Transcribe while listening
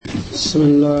بسم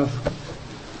الله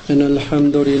إن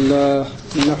الحمد لله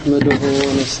نحمده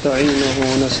ونستعينه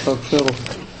ونستغفره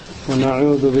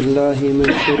ونعوذ بالله من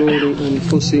شرور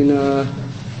أنفسنا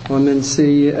ومن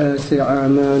سيئات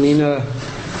أعمالنا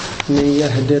من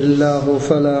يهد الله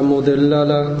فلا مضل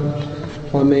له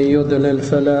ومن يضلل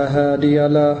فلا هادي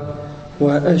له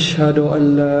وأشهد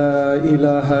أن لا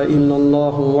إله إلا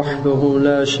الله وحده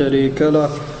لا شريك له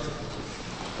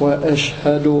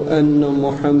وأشهد أن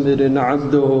محمدا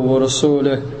عبده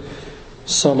ورسوله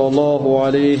صلى الله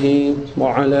عليه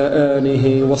وعلى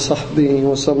آله وصحبه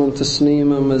وسلم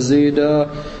تسليما مزيدا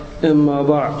أما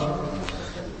بعد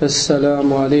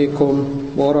السلام عليكم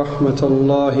ورحمة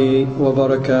الله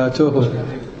وبركاته.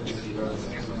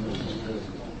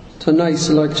 Tonight's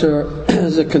lecture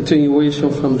is a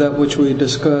continuation from that which we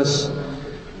discussed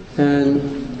and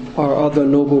our other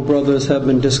noble brothers have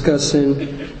been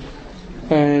discussing,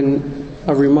 and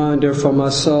a reminder for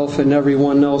myself and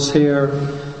everyone else here,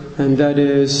 and that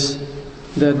is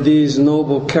that these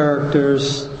noble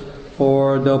characters,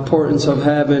 or the importance of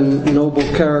having noble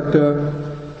character,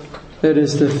 it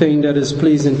is the thing that is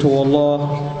pleasing to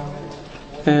Allah.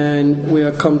 And we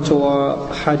have come to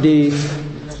our hadith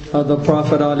of the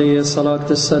Prophet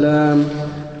ﷺ,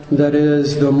 that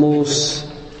is the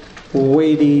most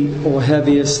weighty or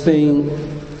heaviest thing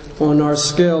on our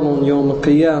scale on Yawm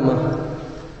al-Qiyamah.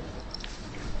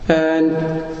 And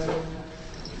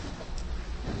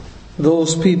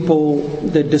those people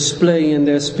that display in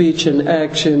their speech and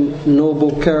action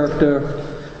noble character,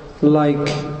 like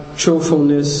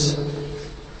truthfulness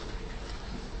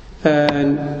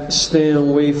and staying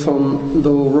away from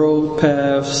the road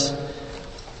paths,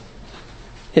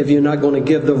 if you're not going to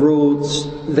give the roads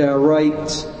their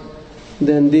right,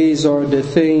 then these are the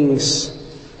things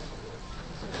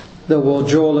that will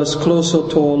draw us closer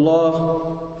to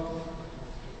Allah.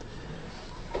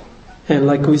 And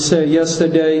like we said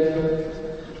yesterday,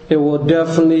 it will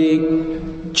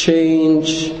definitely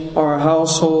change our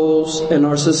households and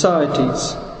our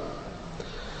societies.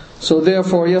 So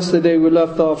therefore, yesterday we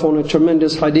left off on a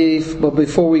tremendous hadith, but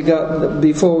before we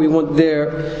went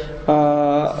there,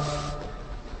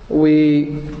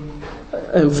 we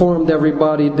informed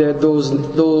everybody that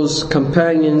those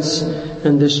companions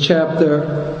in this chapter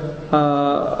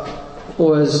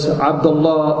was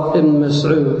Abdullah ibn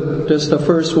Mas'ud. That's the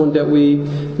first one that we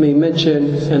may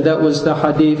mention, and that was the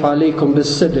hadith alaykum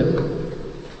bis-sidq.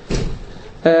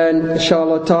 And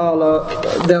inshallah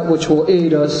ta'ala, that which will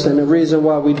aid us, and the reason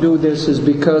why we do this is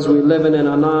because we're living in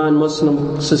a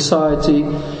non-Muslim society,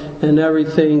 and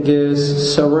everything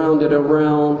is surrounded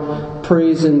around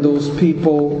praising those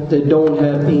people that don't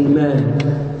have Iman,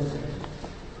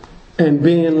 and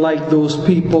being like those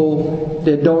people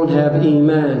that don't have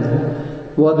Iman,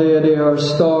 whether they are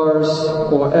stars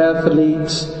or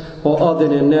athletes or other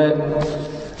than that.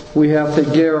 We have to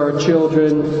gear our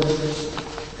children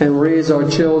and raise our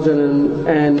children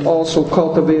and also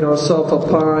cultivate ourselves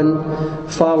upon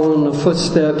following the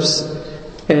footsteps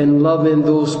and loving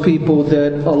those people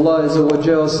that Allah Azza wa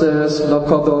Jal says,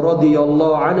 لَقَدْ رَضِيَ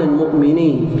اللَّهُ عَنِ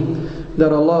الْمُؤْمِنِينَ,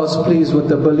 that Allah is pleased with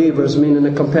the believers, meaning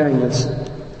the companions.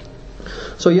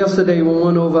 So yesterday we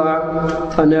went over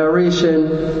a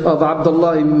narration of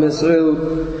Abdullah ibn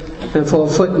Mas'ud, and for a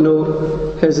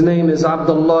footnote, his name is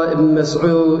Abdullah ibn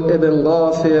Mas'ud ibn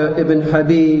Ghafir ibn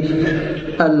Habib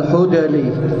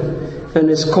al-Hudali, and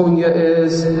his kunya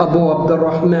is Abu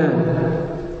Abdurrahman.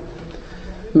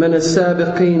 من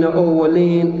السابقين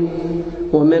أولين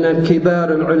ومن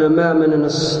الكبار العلماء من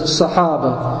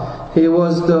الصحابة. He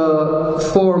was the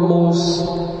foremost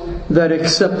that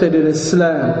accepted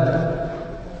Islam,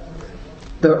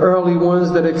 the early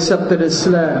ones that accepted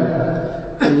Islam,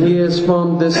 and he is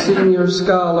from the senior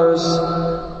scholars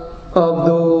of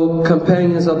the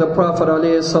companions of the Prophet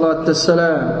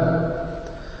ﷺ.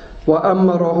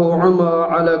 وأمره عمر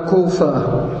على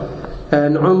كوفة,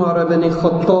 and Umar ibn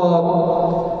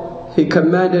Khattab, he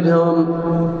commanded him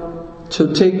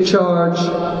to take charge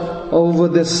over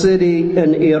the city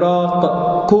in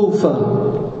Iraq, Kufa.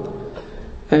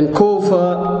 And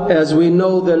Kufa, as we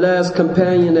know, the last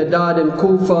companion that died in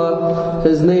Kufa,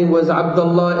 his name was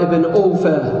Abdullah ibn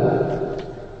Ufa.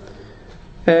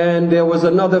 And there was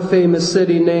another famous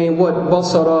city named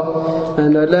Basra,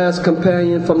 and the last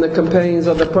companion from the companions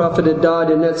of the Prophet that died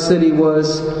in that city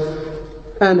was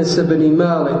Anas ibn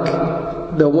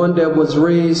Malik, the one that was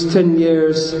raised 10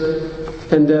 years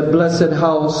in the blessed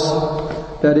house,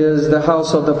 that is the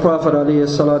house of the Prophet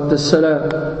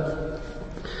ﷺ.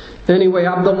 Anyway,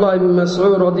 Abdullah ibn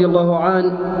Mas'ud radiallahu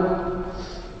anh,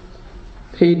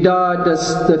 he died the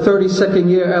 32nd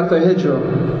year after Hijrah,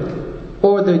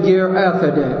 or the year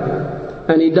after that.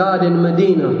 and he died in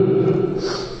Medina.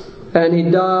 And he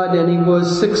died and he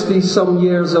was 60 some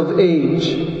years of age.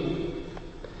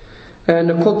 And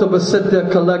the Kutub al-Sittah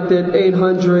collected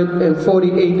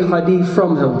 848 hadith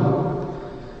from him.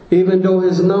 Even though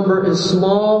his number is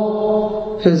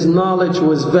small, his knowledge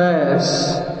was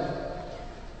vast.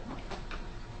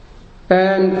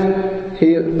 And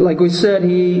he, like we said,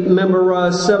 he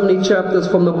memorized 70 chapters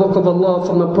from the Book of Allah,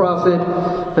 from the Prophet.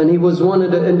 And he was one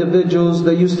of the individuals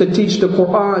that used to teach the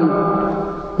Quran,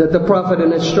 that the Prophet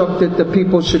had instructed the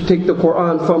people should take the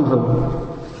Quran from him.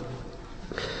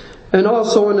 And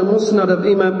also in the Musnad of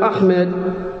Imam Ahmed,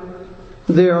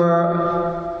 there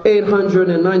are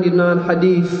 899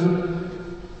 hadith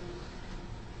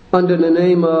under the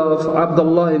name of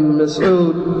Abdullah ibn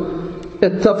Mas'ud.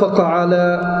 اتفق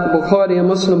على Bukhari and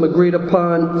Muslim agreed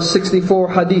upon 64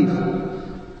 hadith.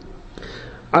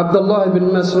 Abdullah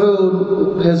ibn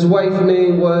Mas'ud, his wife's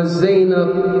name was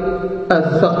Zaynab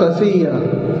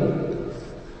al-Thaqafiyah.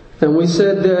 And we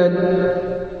said that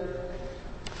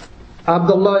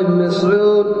Abdullah ibn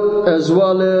Mas'ud as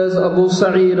well as Abu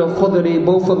Sa'id al-Khudri,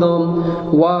 both of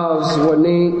them wives were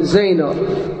named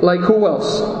Zaynab. Like who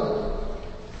else?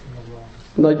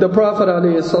 Like the Prophet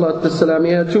ﷺ,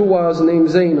 he had two wives named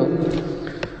Zaynab.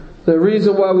 The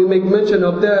reason why we make mention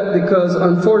of that, because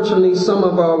unfortunately some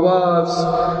of our wives,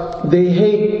 they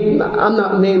hate, I'm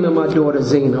not naming my daughter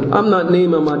Zaynab, I'm not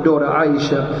naming my daughter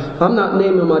Aisha, I'm not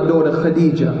naming my daughter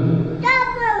Khadija.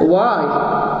 Why?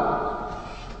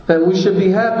 And we should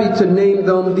be happy to name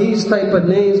them these type of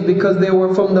names because they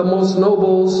were from the most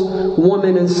noble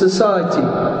women in society.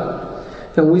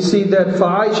 And we see that for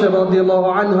Aisha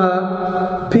radiallahu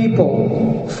anha,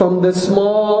 people from the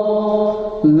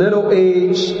small, middle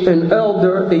age, and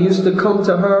elder, they used to come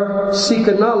to her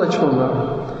seeking knowledge from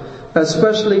her.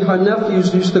 Especially her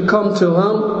nephews used to come to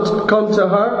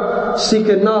her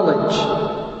seeking knowledge.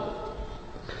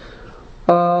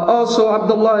 Also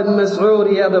Abdullah ibn Mas'ud,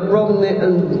 he had a brother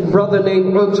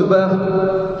named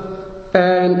Utbah,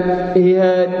 and he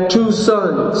had two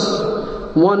sons.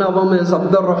 One of them is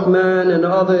Abdul Rahman and the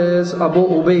other is Abu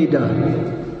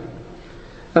Ubaidah.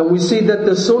 And we see that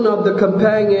the sunnah of the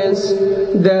companions,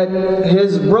 that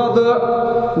his brother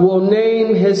will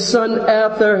name his son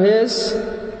after his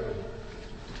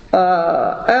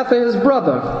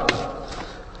brother.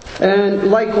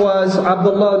 And likewise,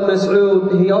 Abdullah ibn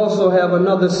Mas'ud, he also have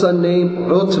another son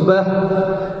named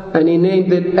Utbah, and he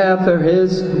named it after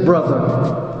his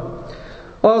brother.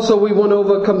 Also, we went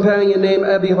over a companion named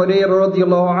Abi Hurairah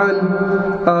radiallahu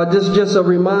anhu. This is just a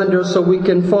reminder so we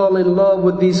can fall in love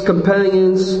with these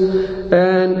companions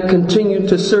and continue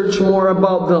to search more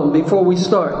about them before we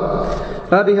start.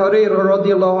 Abi Hurairah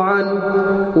radiallahu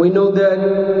anhu, we know that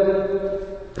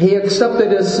he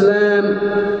accepted Islam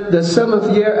the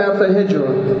 7th year after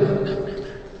Hijrah.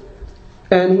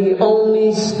 And he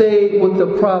only stayed with the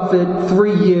Prophet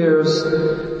 3 years.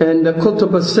 And the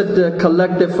Kutub al-Sittah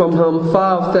collected from him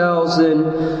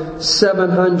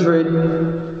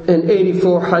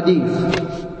 5,784 hadith.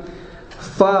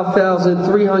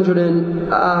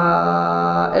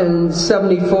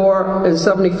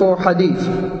 5,374 hadith.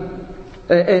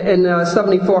 And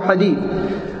 74 hadith.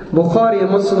 Bukhari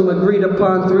and Muslim agreed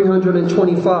upon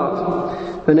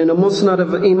 325. And in the Musnad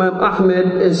of Imam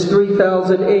Ahmed is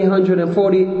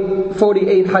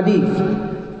 3,848 hadith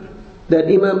that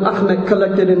Imam Ahmed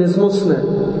collected in his Musnad.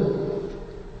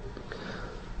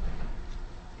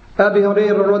 Abi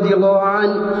Hurairah radiallahu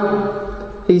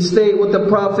anhu, he stayed with the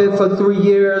Prophet for 3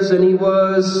 years, and he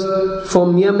was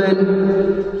from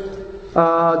Yemen.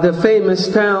 The famous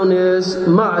town is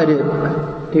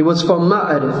Ma'rib. He was from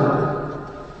Ma'rib.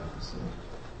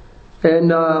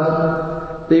 And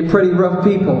they're pretty rough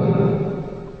people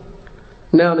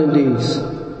nowadays.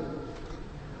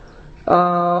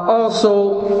 Also,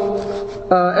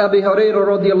 Abi Hurairah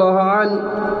radiallahu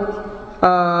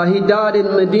anhu, he died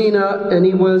in Medina and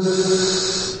he was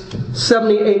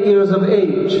 78 years of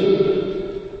age.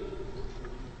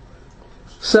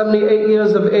 78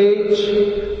 years of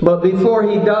age, but before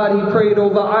he died, he prayed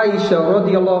over Aisha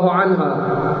radiallahu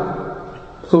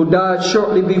anha, who died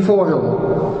shortly before him.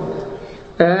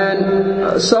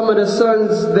 And some of the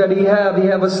sons that he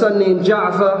have a son named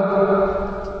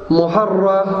Ja'far,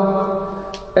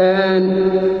 Muharra,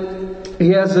 and he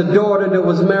has a daughter that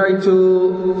was married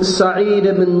to Sa'id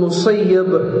ibn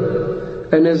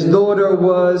Musayyib, and his daughter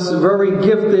was very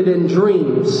gifted in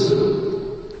dreams.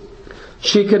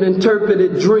 She can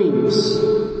interpret dreams.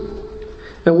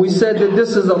 And we said that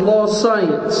this is a lost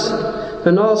science.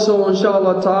 And also,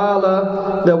 inshallah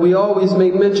ta'ala, that we always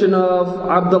make mention of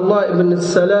Abdullah ibn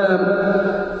Salam.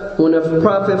 when the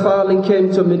Prophet finally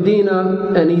came to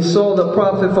Medina and he saw the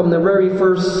Prophet from the very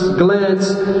first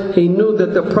glance, he knew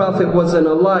that the Prophet wasn't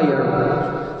a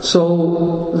liar.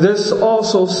 So this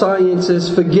also science is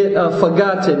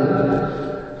forgotten.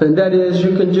 And that is,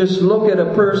 you can just look at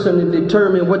a person and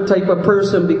determine what type of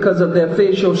person because of their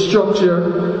facial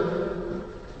structure.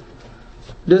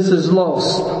 This is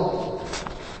lost.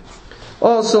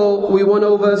 Also, we went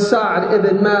over Sa'd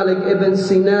ibn Malik ibn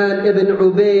Sinan ibn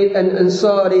Ubayd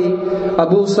al-Ansari,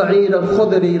 Abu Sa'id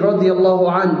al-Khudri radiyallahu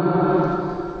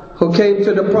anhu, who came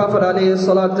to the Prophet alayhi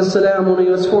salatu salam when he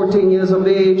was 14 years of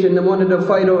age and wanted to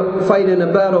fight in the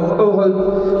battle of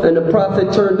Uhud, and the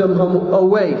Prophet turned him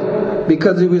away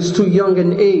because he was too young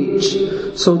in age.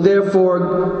 So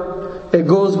therefore, it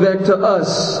goes back to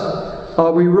us.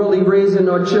 Are we really raising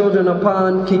our children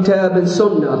upon Kitab and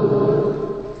Sunnah?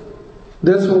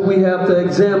 This is what we have to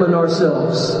examine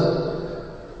ourselves,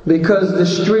 because the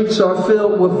streets are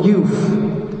filled with youth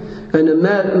and the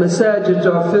masajids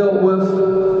are filled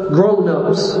with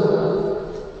grown-ups.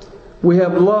 We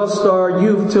have lost our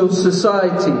youth to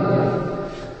society,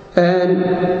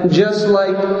 and just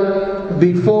like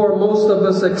before most of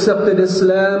us accepted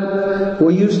Islam,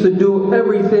 we used to do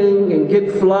everything and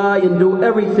get fly and do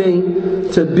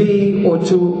everything to be or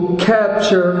to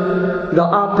capture the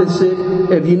opposite,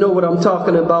 if you know what I'm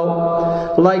talking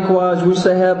about. Likewise, we used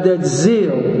to have that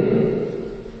zeal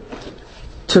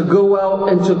to go out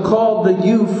and to call the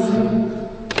youth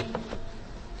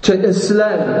to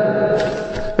Islam.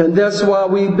 And that's why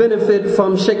we benefit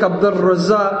from Sheikh Abdul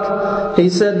Razak. He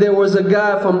said there was a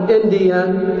guy from India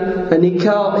and he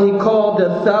called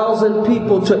 1,000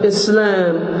 people to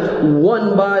Islam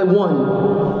one by one.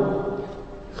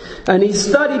 And he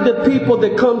studied the people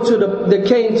that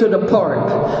came to the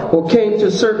park or came to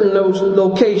certain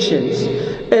locations.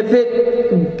 If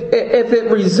it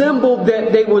resembled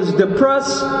that they was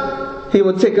depressed, he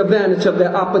would take advantage of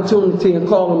that opportunity and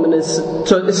call them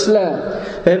to Islam.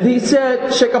 If he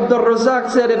said, Sheikh Abdul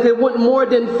Razak said, if it went more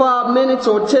than 5 minutes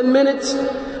or 10 minutes,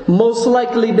 most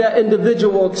likely that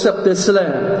individual will accept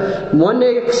Islam. When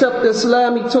they accept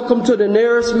Islam, he took them to the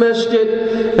nearest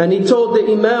masjid and he told the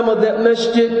imam of that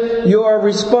masjid, you are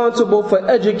responsible for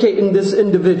educating this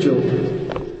individual.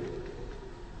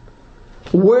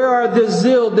 Where are the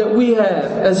zeal that we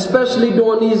have, especially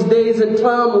during these days and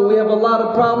time when we have a lot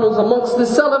of problems amongst the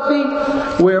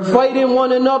Salafi? We're fighting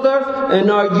one another and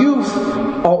our youth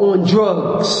are on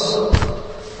drugs.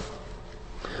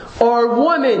 Our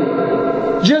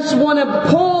women just want to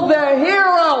pull their hair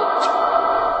out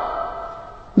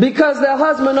because their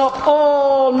husband up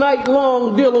all night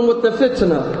long dealing with the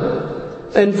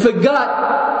fitna and forgot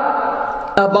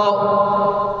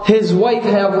about his wife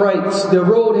have rights, the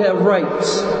road have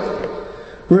rights.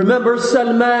 Remember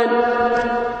Salman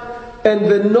and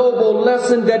the noble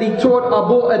lesson that he taught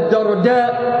Abu ad-Darda,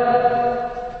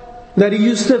 that he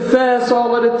used to fast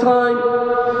all of the time,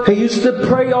 he used to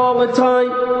pray all the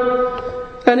time,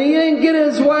 and he didn't get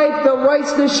his wife the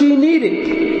rights that she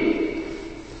needed.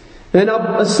 And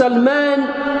Salman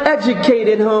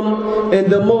educated him in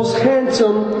the most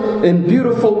handsome and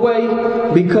beautiful way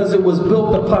because it was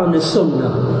built upon the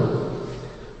Sunnah.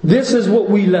 This is what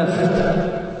we left.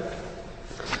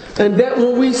 And that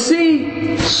when we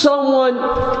see someone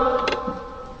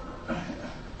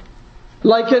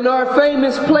like in our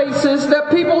famous places that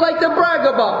people like to brag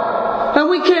about, and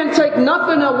we can't take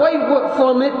nothing away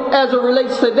from it as it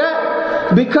relates to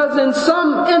that, because in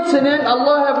some incident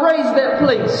Allah have raised that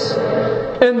place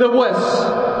in the West.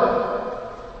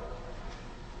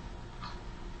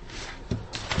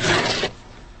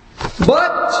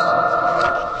 But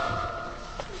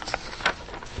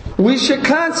we should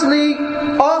constantly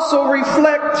also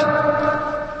reflect,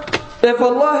 if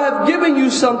Allah have given you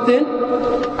something,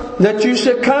 that you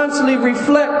should constantly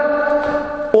reflect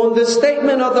on the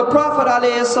statement of the Prophet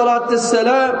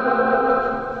ﷺ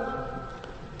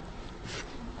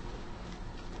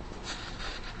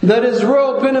that is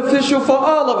real beneficial for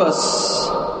all of us.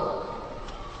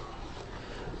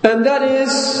 And that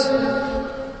is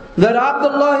that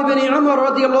Abdullah ibn Umar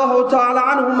radiyallahu ta'ala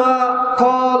anhuma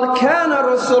called, Kana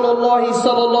Rasulullah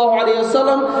sallallahu alayhi wa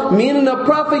sallam, meaning the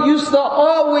Prophet used to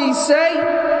always say,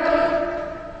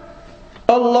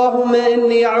 Allahumma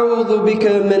inni a'udhu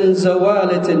bika min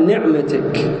zawalati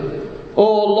ni'matik.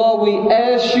 Oh Allah, we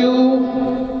ask you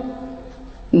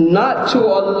not to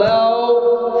allow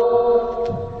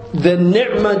the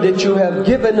ni'mah that you have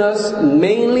given us,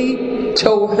 mainly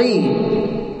Tawheed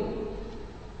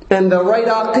and the right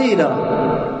aqidah,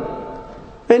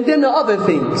 and then the other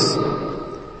things.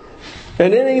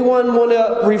 And anyone want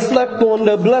to reflect on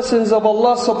the blessings of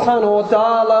Allah subhanahu wa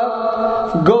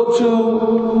ta'ala, go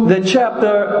to the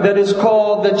chapter that is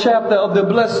called the chapter of the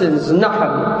blessings,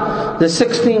 Nahl, the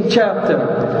 16th chapter.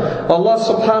 Allah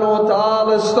subhanahu wa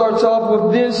ta'ala starts off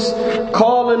with this,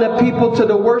 calling the people to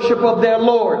the worship of their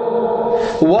Lord.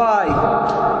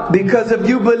 Why? Because if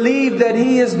you believe that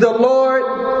He is the Lord,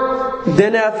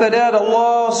 then after that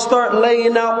Allah start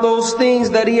laying out those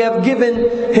things that He have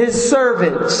given His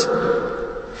servants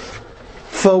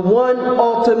for one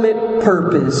ultimate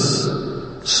purpose,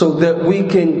 so that we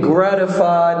can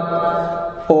gratify,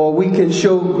 or we can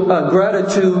show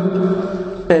gratitude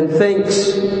and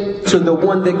thanks to the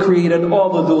one that created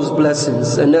all of those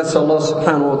blessings, and that's Allah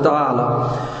subhanahu wa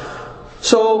ta'ala.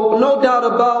 So no doubt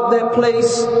about that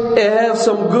place, it has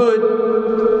some good.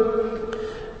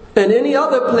 And any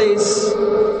other place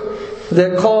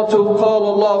that call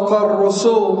Allah, call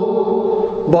Rasul,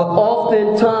 but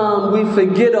oftentimes we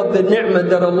forget of the ni'mah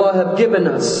that Allah have given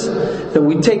us, and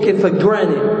we take it for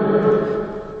granted.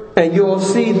 And you'll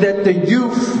see that the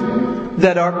youth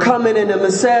that are coming in the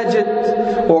Masjid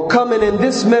or coming in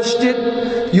this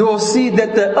Masjid, you'll see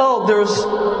that the elders,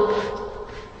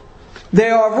 they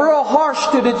are real harsh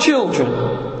to the children.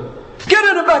 Get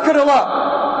in the back of the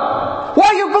lot. Why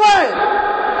are you playing?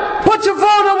 Put your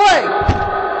phone away.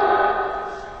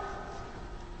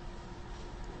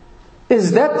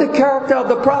 Is that the character of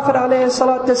the Prophet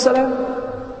ﷺ?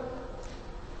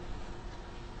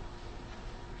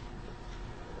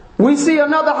 We see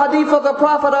another hadith of the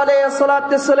Prophet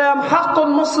ﷺ, حَقُّ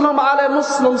Muslim ala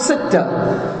Muslim sitta,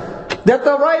 that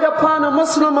the right upon a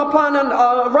Muslim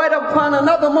right upon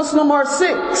another Muslim are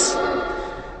 6.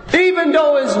 Even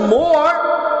though it's more,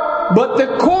 but the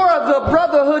core of the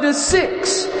brotherhood is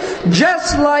 6.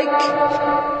 Just like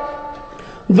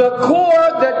the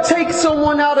core that takes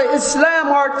someone out of Islam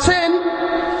are 10,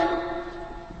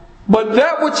 but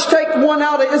that which takes one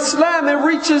out of Islam, it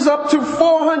reaches up to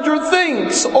 400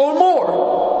 things or more.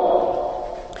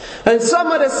 And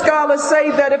some of the scholars say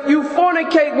that if you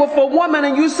fornicate with a woman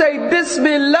and you say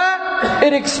Bismillah,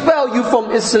 it expels you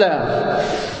from Islam.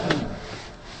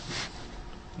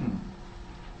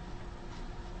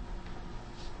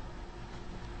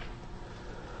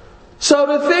 So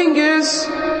the thing is,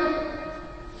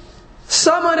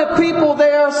 some of the people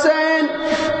they are saying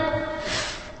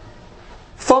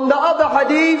from the other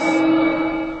hadith,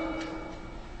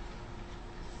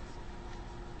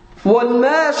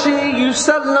 وَالْمَاشِي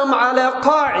يُسَلَّمْ عَلَى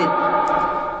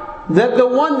قَاعِدٍ, that the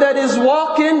one that is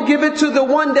walking, give it to the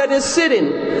one that is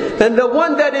sitting, and the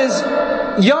one that is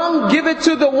young, give it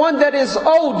to the one that is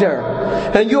older.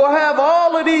 And you'll have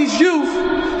all of these youth,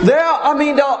 the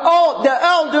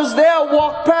elders, they'll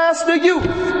walk past the youth.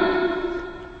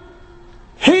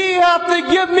 He have to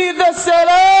give me the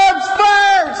salams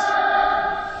first.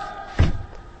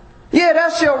 Yeah,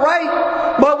 that's your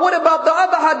right. But what about the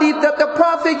other hadith that the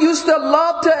Prophet used to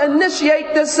love to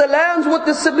initiate the salams with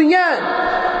the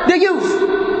Sibyan, the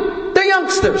youth, the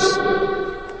youngsters?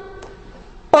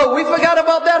 Oh, we forgot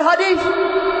about that hadith.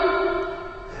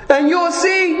 And you'll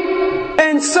see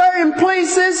in certain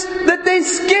places that they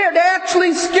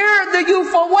actually scared the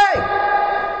youth away.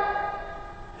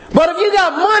 But if you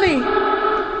got money,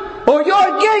 or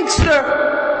you're a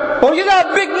gangster, or you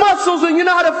got big muscles and you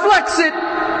know how to flex it,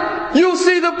 you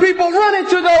see the people running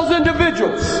to those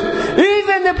individuals.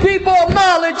 Even the people of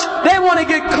knowledge, they want to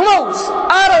get close.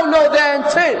 I don't know their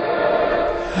intent.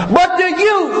 But the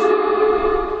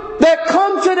youth that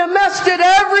come to the masjid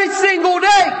every single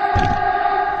day,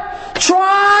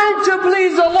 trying to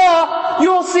please Allah,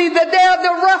 you'll see that they are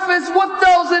the roughest with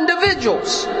those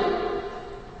individuals.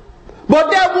 But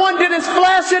that one that is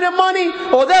flashing the money,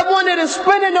 or that one that is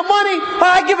spending the money,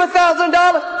 I give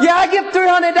 $1,000, yeah, I give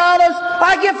 $300,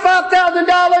 I give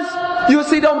 $5,000. You'll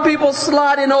see them people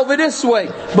sliding over this way.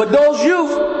 But those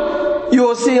youth,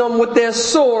 you'll see them with their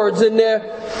swords and their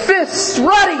fists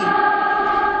ready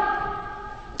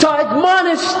to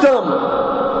admonish them.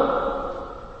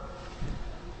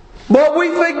 But we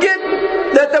forget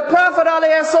that the Prophet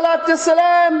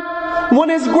ﷺ, when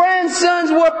his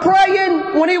grandsons were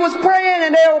praying, when he was praying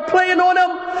and they were playing on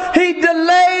him, he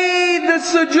delayed the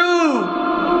sujood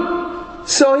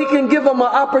so he can give them an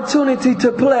opportunity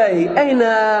to play.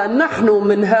 Aina nahnu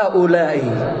min ha'ulai.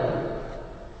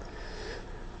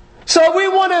 So we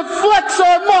want to flex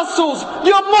our muscles.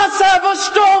 You must have a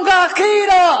strong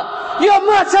aqidah. You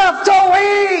must have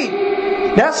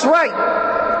tawheed. That's right.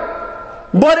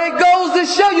 But it goes to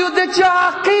show you that your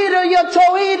aqidah, your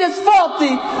tawheed is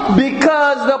faulty,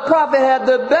 because the Prophet had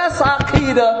the best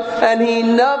aqidah and he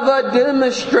never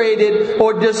demonstrated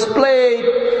or displayed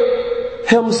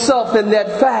himself in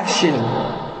that fashion.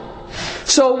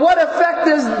 So what effect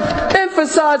is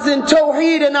emphasizing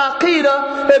Tawheed and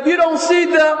Aqidah if you don't see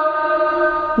the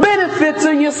benefits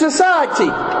in your society?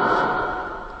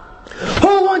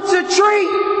 Who wants a tree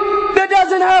that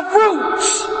doesn't have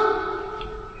fruits?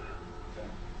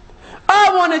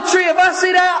 I want a tree. If I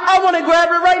see that, I want to grab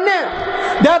it right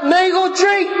now. That mango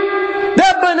tree,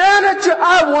 that banana tree,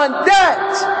 I want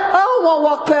that. I don't want to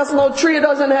walk past no tree that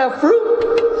doesn't have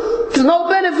fruit. There's no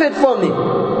benefit for me.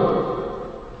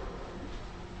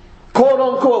 Quote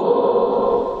unquote.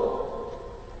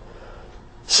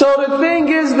 So the thing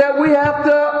is that we have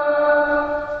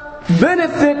to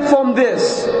benefit from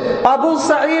this. Abu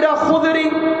Sa'id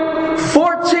al-Khudri,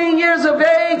 14 years of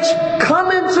age,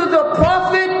 coming to the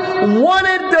Prophet,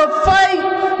 wanted to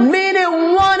fight,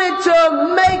 meaning wanted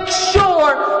to make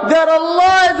sure that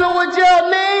Allah's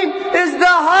name is the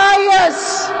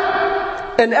highest.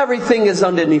 And everything is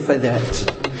underneath of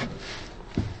that.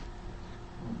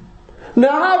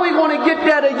 Now how are we going to get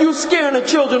that if you scaring the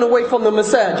children away from the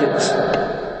masajids?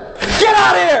 Get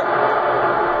out of here!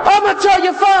 I'm going to tell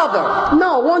your father.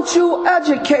 No, once you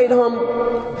educate him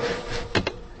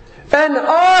and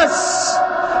us,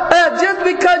 just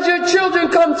because your children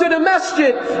come to the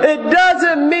masjid, it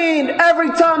doesn't mean every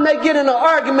time they get in an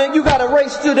argument you got to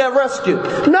race to their rescue.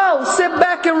 No, sit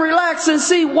back and relax and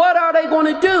see what are they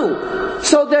going to do,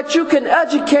 so that you can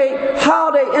educate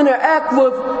how they interact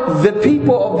with the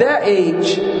people of their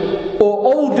age,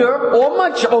 or older, or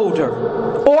much older,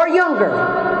 or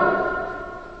younger.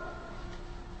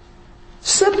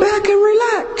 Sit back and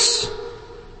relax.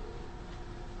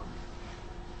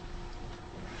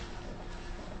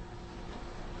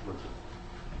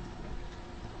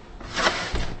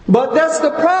 But that's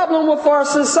the problem with our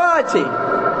society.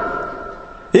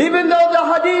 Even though the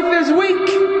hadith is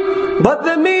weak, but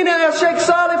the meaning, as Sheikh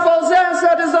Salih Fawzan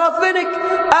said, is authentic.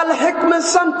 Al-hikmah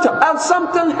samta,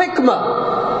 al-samt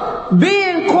al-hikmah.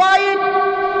 Being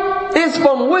quiet is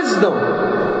from wisdom.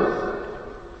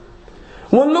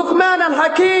 When Luqman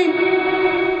al-Hakim,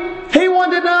 he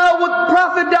wanted to know what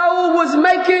Prophet Dawood was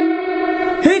making,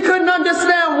 he couldn't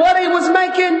understand what he was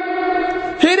making.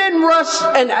 He didn't rush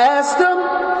and ask him.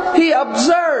 He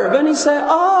observed and he said,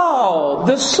 oh,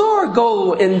 the sword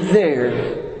go in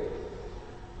there.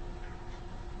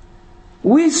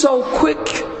 We so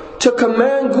quick to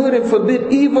command good and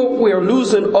forbid evil, we are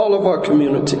losing all of our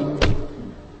community.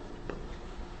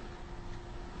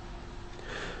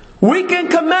 We can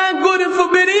command good and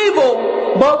forbid evil,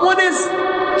 but when it's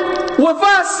with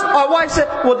us, our wife said,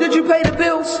 well, did you pay the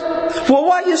bills? Well,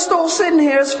 why are you still sitting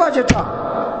here? It's Fajr time.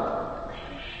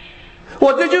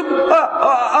 Well, did you,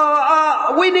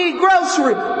 we need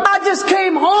grocery. I just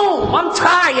came home. I'm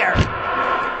tired.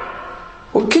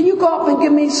 Well, can you go up and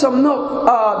give me some milk?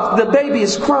 The baby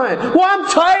is crying. Well, I'm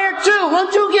tired too. Why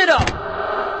don't you get up?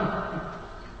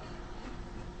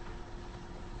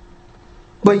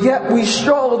 But yet we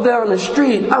stroll down the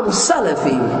street. I'm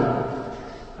Salafi.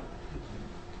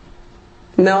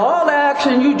 Now all the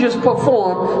action you just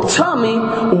performed, tell me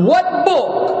what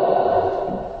book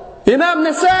Imam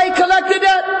Nasai collected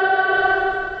that?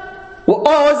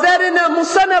 Or is that in the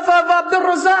Musannaf of Abdul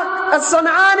Razak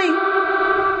as-San'ani?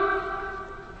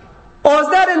 Or is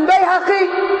that in Bayhaqi?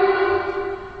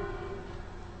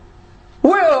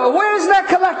 Where is that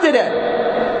collected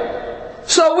at?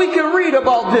 So we can read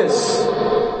about this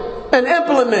and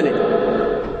implement it.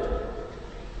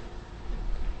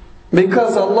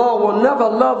 Because Allah will never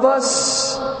love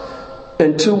us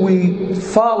until we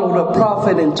follow the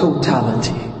Prophet in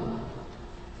totality.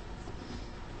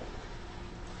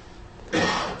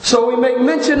 So we make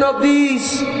mention of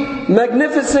these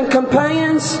magnificent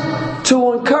companions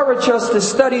to encourage us to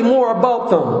study more about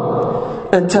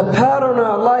them and to pattern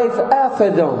our life after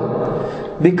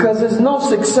them, because there's no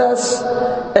success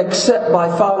except by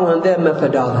following their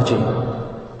methodology.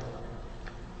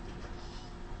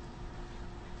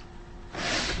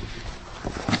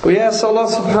 We ask Allah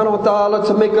subhanahu wa ta'ala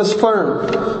to make us firm.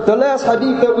 The last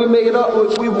hadith that we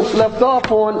left off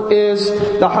on is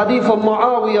the hadith of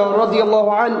Muawiyah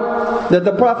radiallahu anhu, that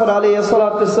the Prophet alayhi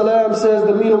salatu salam says,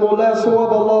 the meaning of last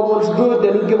whoever Allah wants good,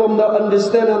 then He give them the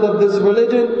understanding of this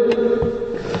religion.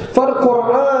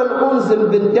 فالقرآن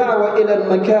أنزل بالدعوة إلى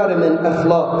المكارم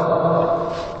الأخلاق.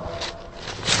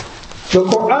 The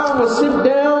Quran was sent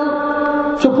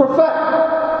down to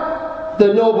perfect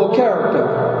the noble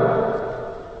character.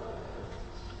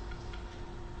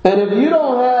 And if you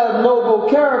don't have noble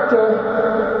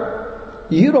character,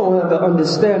 you don't have the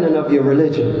understanding of your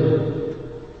religion.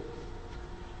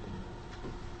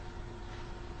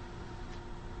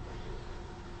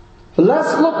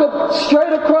 Let's look up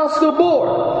straight across the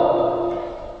board.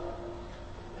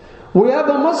 We have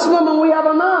a Muslim and we have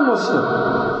a non-Muslim.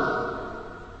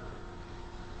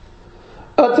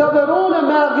 أَتَدْرُونَ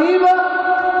مَا غِيبَةٌ?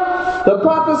 The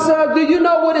Prophet said, do you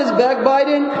know what is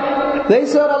backbiting? They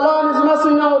said, Allah and His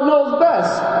Messenger knows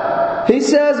best. He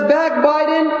says,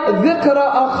 backbiting, ذِكْرَ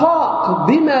أَخَاقْ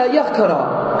بِمَا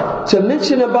يَكْرَى, to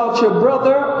mention about your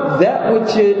brother that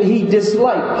which he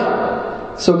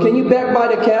disliked. So can you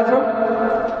backbite a kafir?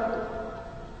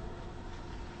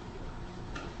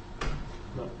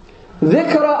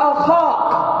 ذِكْرَ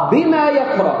أَخَاقْ بِمَا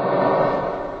يَكْرَى,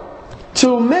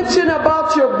 to mention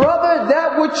about your brother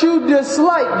that which you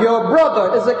dislike. Your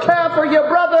brother, is a kafir your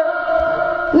brother?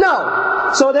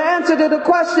 No. So the answer to the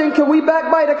question, can we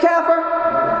backbite a kafir?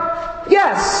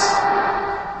 Yes,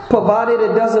 provided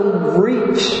it doesn't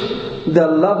reach the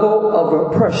level of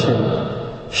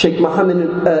oppression. Sheikh Muhammad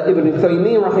ibn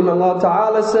Taymiyyah rahimahullah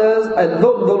ta'ala says,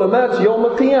 الظلمات يوم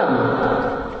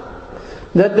القيامة,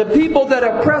 that the people that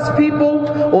oppress people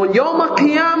on Yawm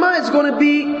al-Qiyamah is going to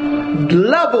be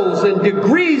levels and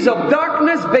degrees of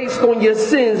darkness based on your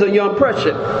sins and your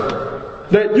oppression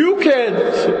that you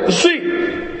can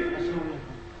see.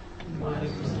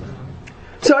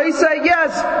 So he said,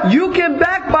 yes, you can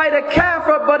backbite a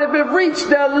kafir, but if it reached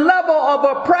the level of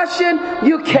oppression,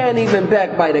 you can't even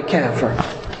backbite a kafir.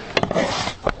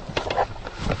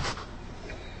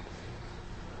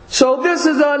 So this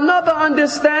is another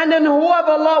understanding.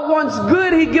 Whoever Allah wants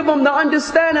good, He give them the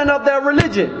understanding of their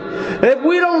religion. If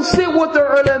we don't sit with the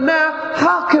ulama,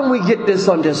 how can we get this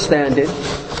understanding?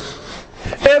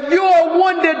 If you are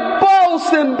one that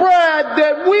boasts and brag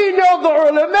that we know the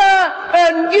ulama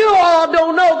and you all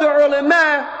don't know the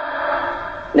ulama,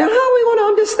 now how are we going to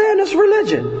understand this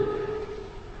religion?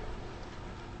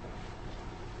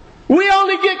 We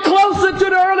only get closer to the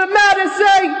ulama to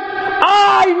say,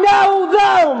 I know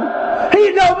them.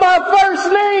 He know my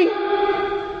first name.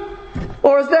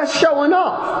 Or is that showing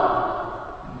off?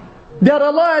 That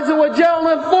Allah Azza wa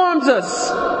Jalla informs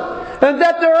us, and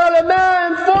that the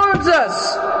ulama informs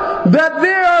us, that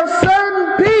there are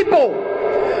certain people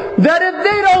that if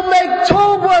they don't make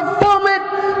tawbah from it,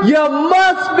 you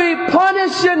must be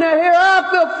punished in the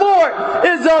hereafter for it.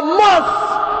 Is a must.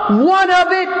 One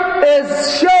of it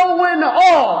is showing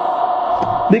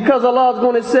off. Because Allah is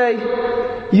going to say,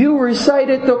 you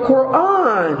recited the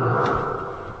Quran.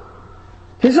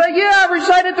 He said, yeah, I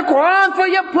recited the Quran for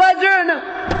your pleasure. And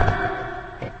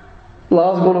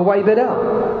Allah is going to wipe it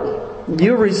out.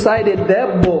 You recited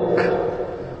that book,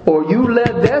 or you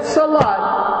led that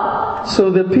salat, so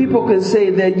that people can say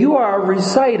that you are a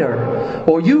reciter.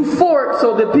 Or you fought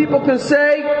so that people can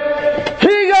say,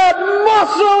 he got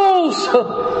muscles.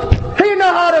 He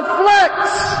know how to flex.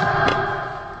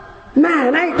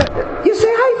 Man, you say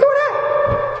how you do that?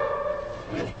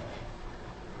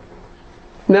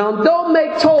 Now don't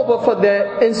make tawbah for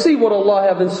that and see what Allah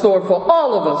have in store for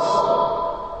all of us.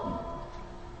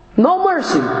 No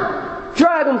mercy.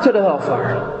 Drag them to the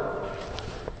hellfire.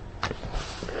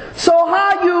 So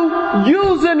how you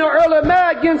using the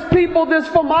ulama against people that's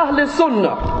from Ahl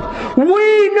Sunnah?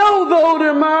 We know the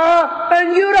ulama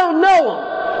and you don't know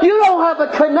them. You don't have a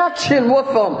connection with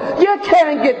them. You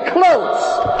can't get close.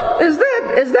 Is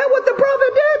that what the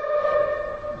Prophet did?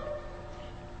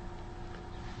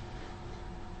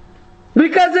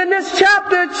 Because in this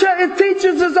chapter it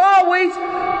teaches us always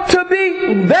to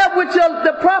be that which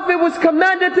the Prophet was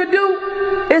commanded to do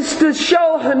is to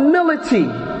show humility.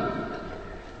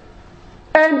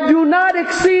 And do not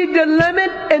exceed the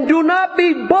limit and do not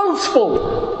be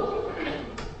boastful.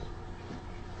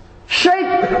 Sheikh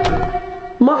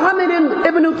Muhammad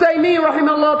ibn Taymiyyah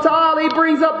rahimahullah ta'ala, he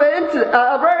brings up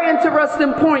a very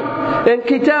interesting point in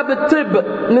Kitab al-Tib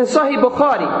in Sahih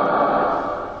Bukhari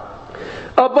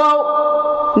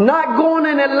about not going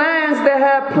in the lands that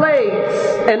have plagues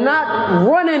and not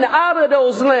running out of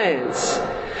those lands.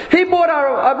 He brought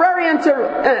a very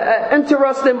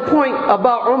interesting point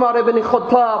about Umar ibn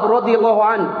Khattab radiallahu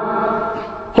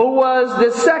anhu, who was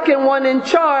the second one in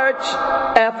charge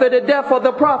after the death of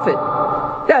the Prophet.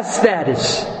 That's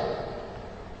status.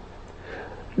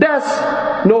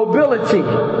 That's nobility.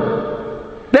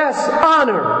 That's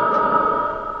honor.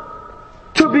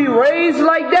 To be raised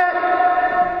like that.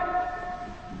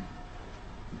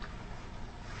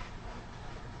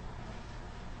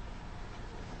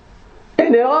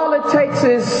 And all it takes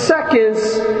is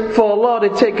seconds for Allah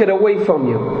to take it away from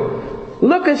you.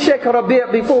 Look at Shaykh Rabi'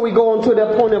 before we go on to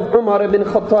that point of Umar ibn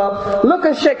Khattab. Look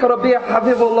at Shaykh Rabi'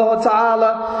 Hafizullah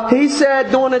Ta'ala. He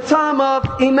said during the time of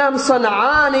Imam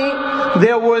San'ani,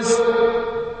 there was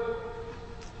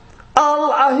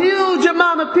a huge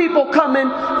amount of people coming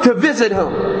to visit him.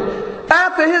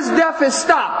 After his death, it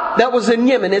stopped. That was in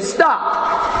Yemen. It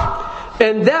stopped.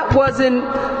 And that wasn't,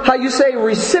 how you say,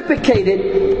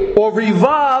 reciprocated or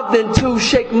revived until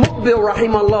Sheikh Muqbil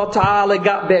rahimahullah ta'ala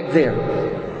got back there.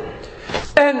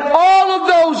 And all of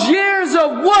those years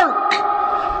of work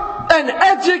and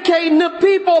educating the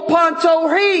people upon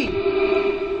Tawheed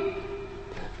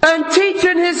and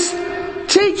teaching his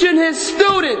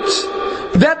students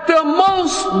that the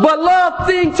most beloved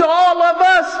thing to all of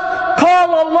us,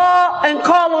 call Allah and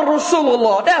call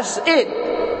Rasulullah. That's it.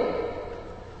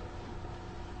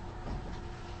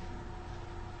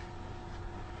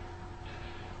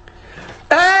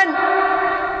 And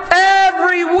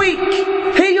every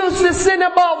week he used to send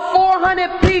about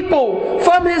 400 people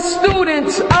from his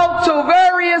students out to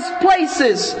various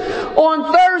places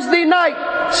on Thursday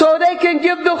night so they can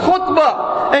give the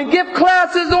khutbah and give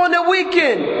classes on the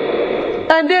weekend,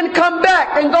 and then come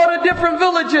back and go to different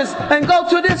villages and go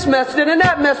to this masjid and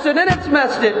that masjid and this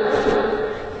masjid.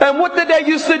 And what did they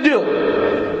used to do?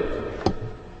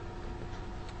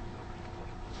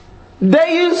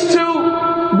 They used to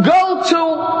go to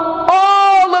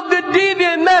all of the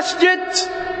deviant masjids,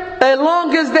 as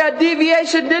long as that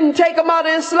deviation didn't take them out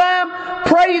of Islam,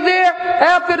 pray there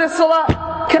after the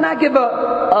salah. Can I give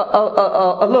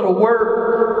a little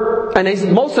word?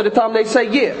 And most of the time they say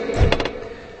yeah.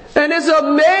 And it's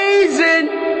amazing.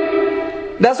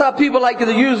 That's how people like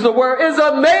to use the word. It's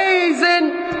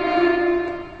amazing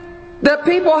that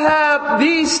people have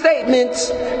these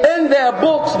statements in their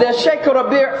books that Sheikh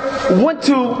Rabi' went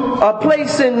to a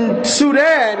place in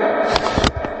Sudan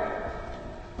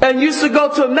and used to go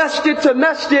to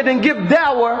masjid and give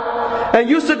dawah, and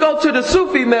used to go to the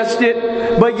Sufi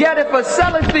masjid. But yet if a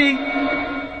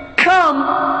Salafi come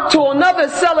to another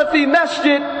Salafi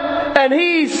masjid and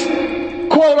he's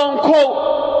quote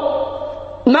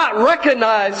unquote not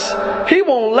recognized, he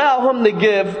won't allow him to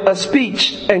give a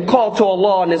speech and call to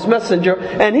Allah and His Messenger,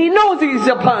 and he knows he's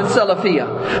upon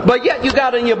Salafiyah. But yet you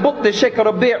got in your book that Sheikh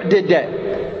Rabi' did that.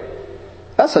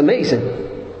 That's amazing.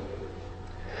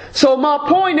 So my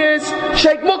point is,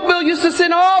 Sheikh Muqbil used to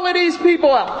send all of these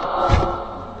people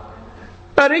out,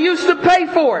 and he used to pay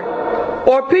for it,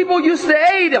 or people used to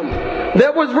aid him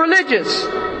that was religious.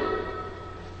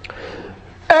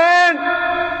 And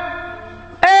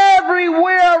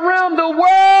everywhere around the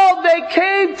world they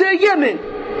came to Yemen.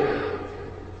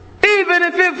 Even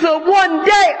if it's a one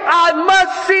day, I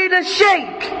must see the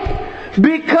Sheikh,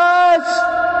 because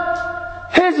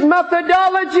his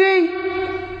methodology,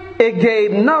 it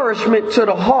gave nourishment to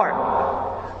the heart,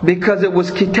 because it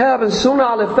was Kitab and Sunnah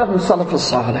al-Fahm Salaf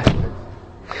al-Salih.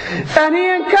 And he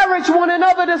encouraged one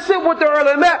another to sit with the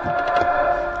ulama.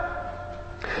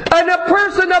 And a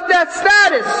person of that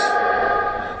status,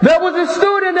 that was a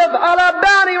student of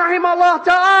Al-Albani rahimahullah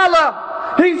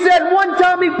ta'ala, he said one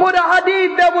time he put a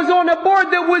hadith that was on the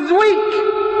board that was weak,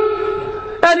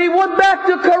 and he went back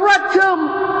to correct him,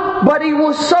 but he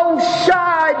was so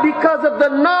shy because of the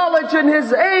knowledge and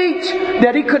his age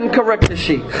that he couldn't correct the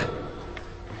sheikh.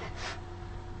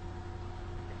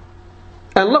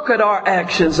 And look at our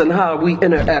actions and how we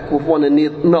interact with one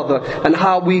another, and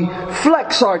how we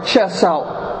flex our chests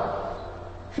out.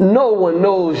 No one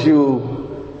knows you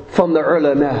from the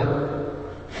ulama.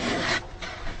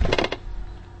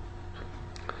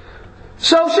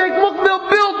 So Sheikh Muqbil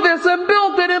built this and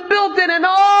built it and built it, and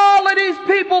all of these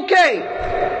people came.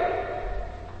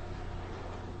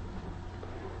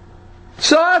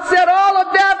 So I said all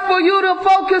of that for you to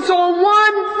focus on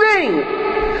one thing.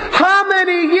 How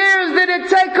many years did it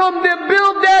take him to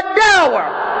build that dawah?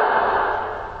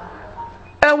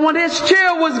 And when his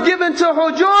chair was given to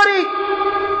Hujuri,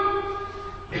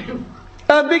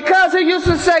 and because he used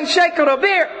to say Sheikh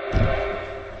Rabi',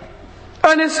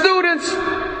 and his students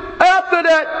after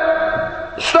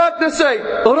that start to say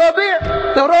Rabi',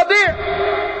 Rabi',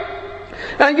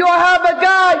 and you'll have a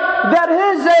guy that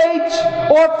his age,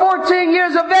 or 14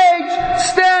 years of age,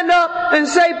 stand up and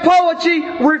say poetry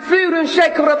refuting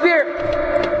Sheikh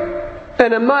Rabi'.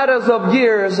 And in matters of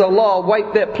years, Allah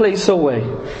wiped that place away.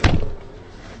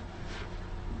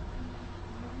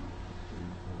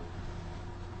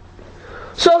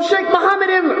 So Sheikh Muhammad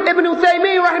ibn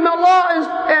Uthaymeen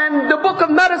rahimahullah, and the book of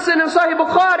medicine in Sahih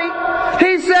Bukhari,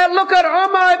 he said, look at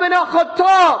Umar ibn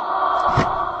al-Khattab.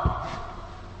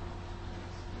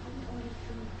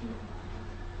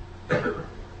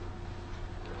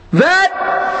 That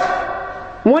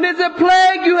when it's a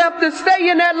plague, you have to stay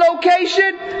in that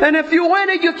location, and if you in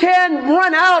it, you can't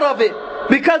run out of it,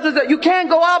 because you can't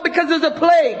go out because there's a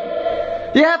plague.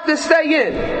 You have to stay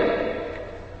in.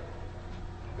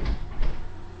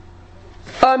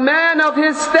 A man of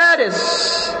his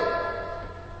status,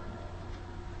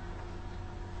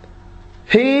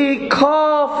 he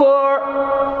called for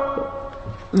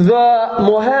the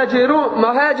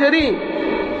Muhajirin,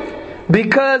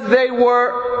 because they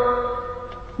were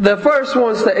the first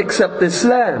ones to accept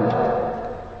Islam,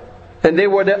 and they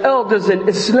were the elders in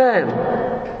Islam.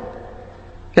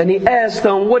 And he asked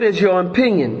them, what is your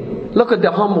opinion? Look at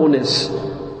the humbleness.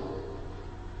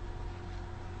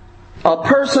 A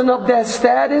person of that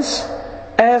status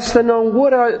asked them,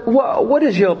 what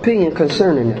is your opinion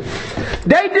concerning it?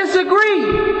 They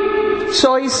disagreed.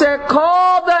 So he said,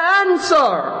 call the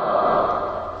answer.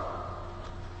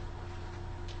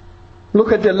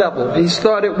 Look at the level. He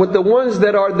started with the ones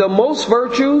that are the most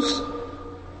virtuous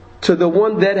to the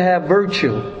one that have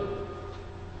virtue.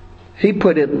 He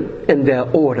put it in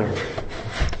that order.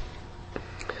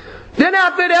 Then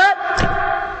after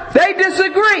that, they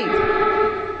disagreed.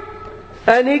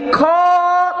 And he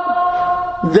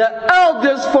called the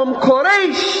elders from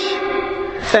Quraysh.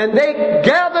 And they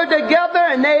gathered together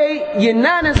and they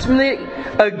unanimously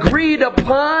agreed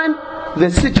upon the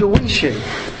situation.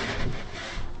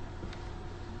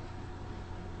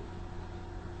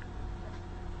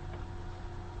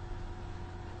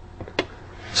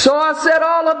 So I said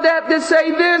all of that to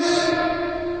say this.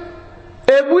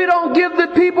 If we don't give the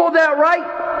people that right,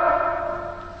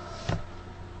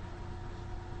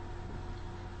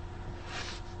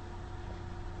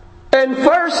 and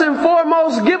first and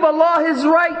foremost give Allah His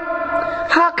right,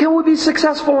 how can we be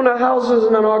successful in our houses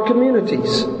and in our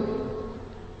communities?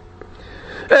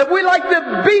 If we like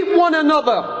to beat one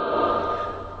another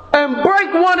and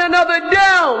break one another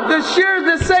down to share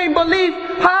the same belief,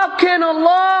 how can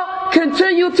Allah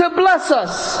continue to bless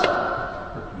us?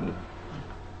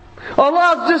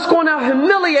 Allah is just going to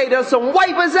humiliate us and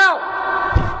wipe us out.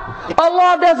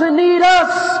 Allah doesn't need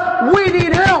us, we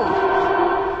need Him.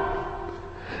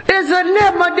 It's a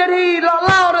ni'mah that He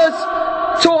allowed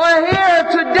us to adhere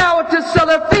to Dawah to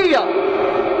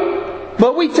Salafiyah.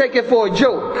 But we take it for a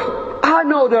joke. I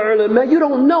know the ulama, you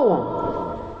don't know him.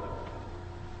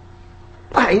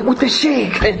 I ate with the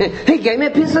sheikh. He gave me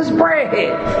a piece of bread.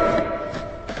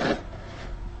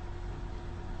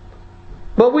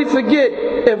 But we forget,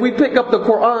 if we pick up the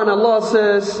Quran, Allah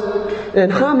says,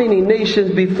 and how many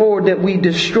nations before that we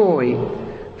destroyed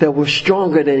that were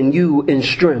stronger than you in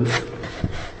strength,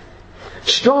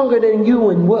 stronger than you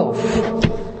in wealth,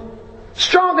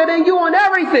 stronger than you in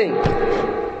everything.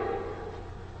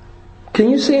 Can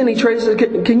you see any traces?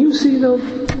 Can you see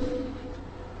them?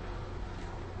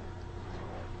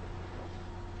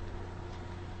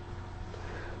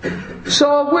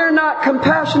 So if we're not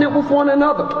compassionate with one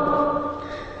another,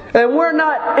 and we're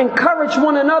not encourage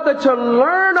one another to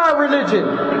learn our religion,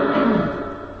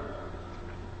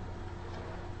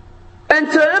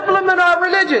 and to implement our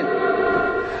religion,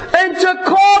 and to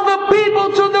call the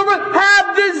people to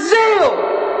have the zeal,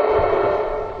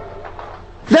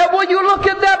 that when you look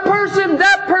at that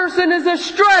person is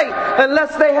astray,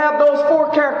 unless they have those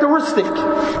 4 characteristics.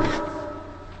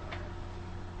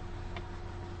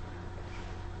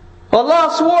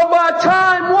 Allah swore by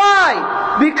time.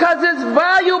 Why? Because it's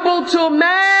valuable to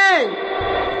man.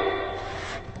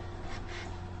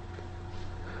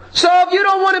 So if you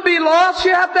don't want to be lost,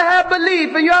 you have to have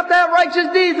belief, and you have to have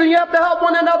righteous deeds, and you have to help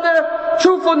one another,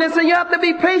 truthfulness, and you have to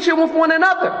be patient with one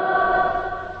another.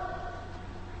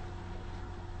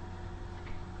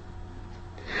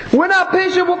 We're not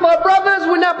patient with our brothers,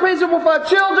 we're not patient with our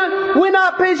children, we're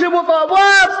not patient with our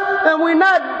wives, and we're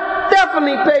not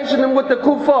definitely patient with the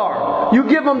kuffar. You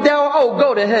give them dawah, oh,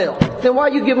 go to hell. Then why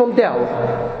you give them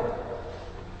dawah?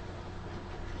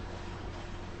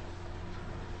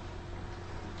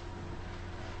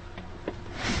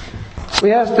 We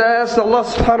have to ask Allah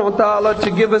subhanahu wa ta'ala to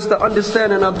give us the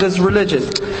understanding of this religion.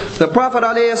 The Prophet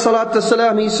alayhi salatu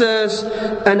wasalam, he says,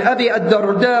 and Abi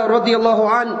ad-Darda radiyallahu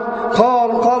anhu,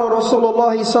 قال رسول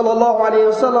الله صلى الله عليه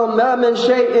وسلم ما من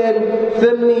شيء في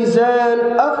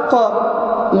الميزان أثقل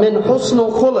من حسن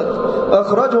خلق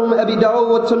أخرجهم أبي داود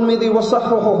والترمذي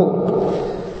وصححه.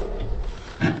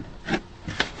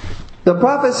 The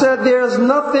Prophet said there is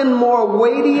nothing more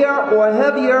weightier or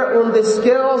heavier on the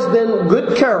scales than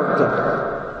good character.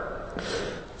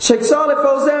 Sheikh Salih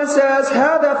Fawzan says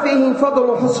هذا فيه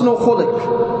فضل حسن خلق.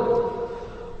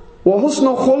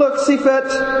 وحسن خلق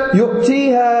صفة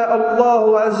يؤتيها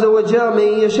الله عز وجل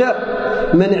من يشاء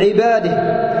من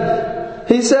عباده.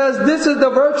 He says this is the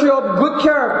virtue of good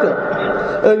character.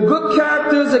 And good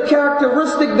character is a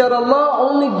characteristic that Allah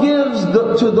only gives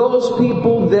to those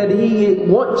people that He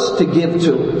wants to give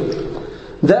to.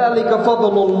 ذلك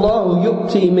فضل الله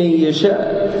يؤتي من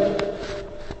يشاء.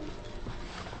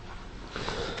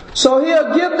 So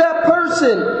He'll give that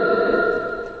person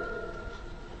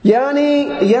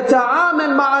يعني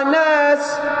يتعامل مع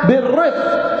الناس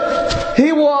بالرفق.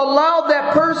 He will allow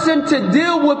that person to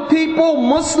deal with people,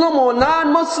 Muslim or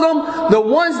non-Muslim, the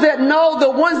ones that know, the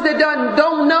ones that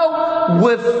don't know,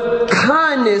 with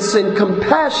kindness and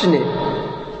compassionate.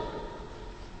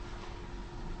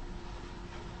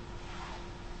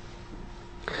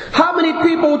 How many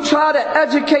people try to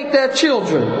educate their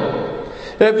children?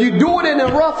 If you do it in a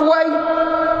rough way,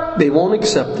 they won't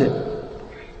accept it.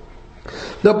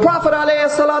 The Prophet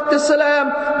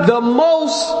ﷺ, the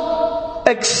most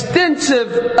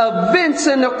extensive events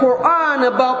in the Quran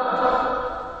about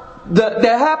that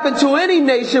happened to any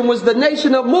nation was the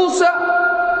nation of Musa.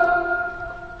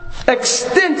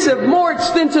 Extensive, more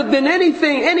extensive than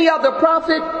any other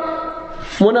prophet.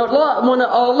 When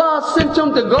Allah sent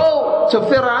him to go to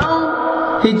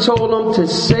Fir'aun, He told him to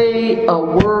say a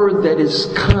word that is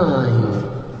kind.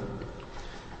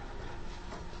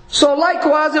 So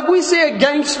likewise, if we see a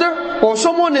gangster or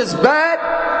someone is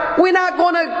bad, we're not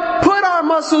going to put our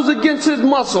muscles against his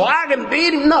muscle. I can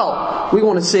beat him. No. We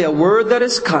want to say a word that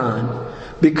is kind.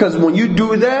 Because when you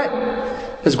do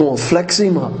that, it's going to flex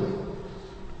him up.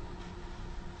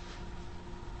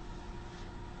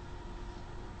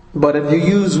 But if you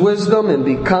use wisdom and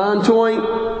be kind to him,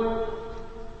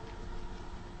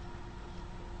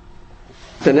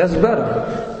 then that's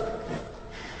better.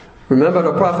 Remember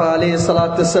the Prophet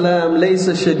ﷺ,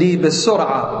 Laysa shadid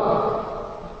bis-sur'a.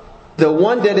 The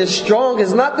one that is strong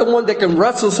is not the one that can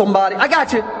wrestle somebody. I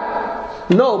got you.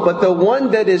 No, but the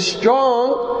one that is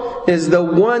strong is the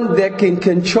one that can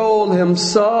control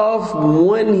himself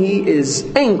when he is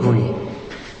angry.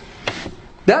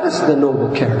 That is the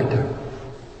noble character.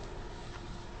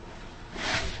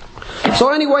 So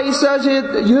anyway, he says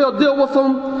he'll deal with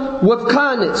them with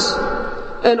kindness.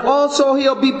 And also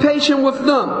he'll be patient with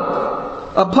them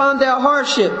upon their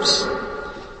hardships.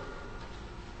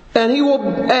 And he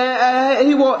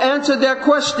will answer their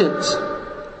questions.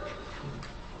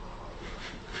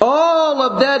 All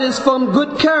of that is from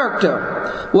good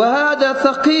character. وَهَذَا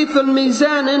ثَقِيفُ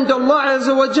الْمِيزَانِ عِنْدَ اللَّهِ عَزَّ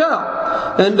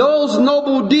وَجَلَّ. And those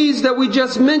noble deeds that we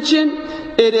just mentioned,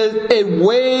 it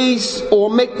weighs or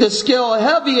make the scale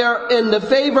heavier in the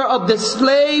favor of the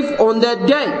slave on that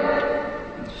day.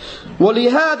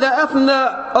 ولهذا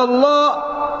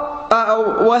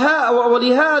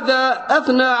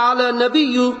أثنى على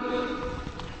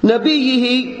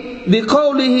نبيه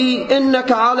بقوله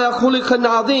إنك على خلق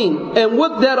عظيم. And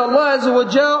with that, Allah Azza wa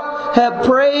Jal had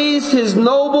praised His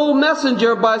noble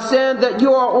messenger by saying that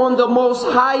you are on the most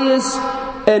highest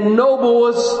and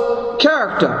noblest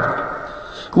character.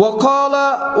 وقال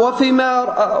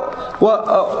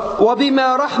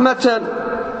وبما رحمة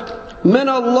من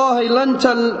الله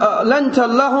لنت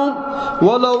لهم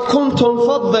ولو كنتم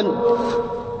فظا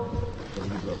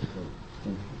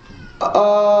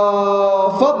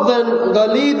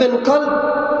غليظ القلب.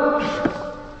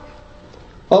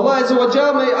 Allah Azza wa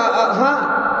Jalla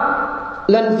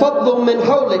لنفضوا من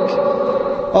حولك.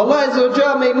 Allah Azza wa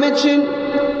Jalla may mention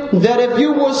that if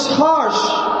you was harsh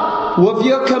with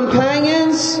your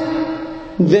companions,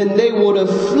 then they would have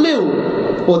flew,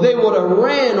 or they would have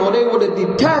ran, or they would have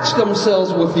detached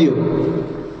themselves with you.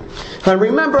 And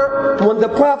remember, when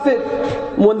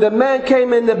the man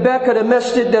came in the back of the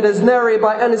masjid that is narrated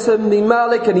by Anas ibn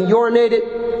Malik, and he urinated,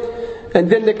 and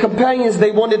then the companions,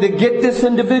 they wanted to get this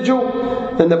individual,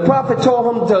 and the Prophet told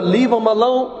him to leave him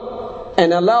alone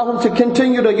and allow him to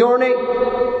continue to urinate.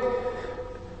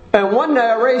 And one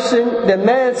narration, the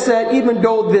man said, even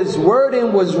though this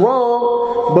wording was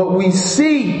wrong, but we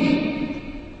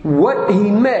see what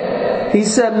he meant. He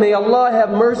said, may Allah have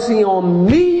mercy on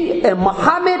me and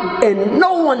Muhammad and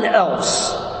no one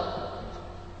else.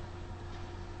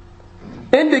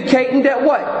 Indicating that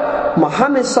what?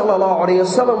 Muhammad sallallahu alayhi wa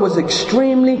sallam was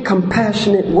extremely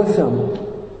compassionate with him.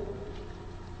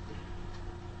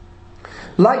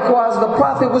 Likewise, the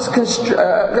Prophet was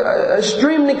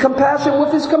extremely compassionate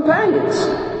with his companions.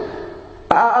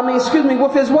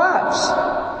 With his wives.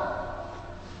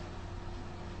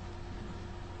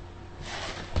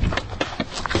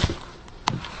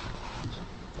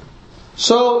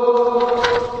 So,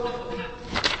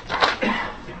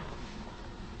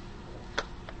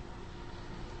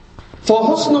 for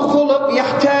husn al-khuluq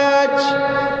yahtaj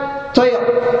tayyib.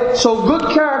 So good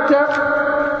character,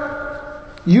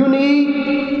 you need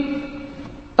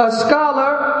a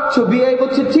scholar to be able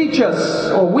to teach us,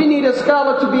 or we need a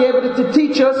scholar to be able to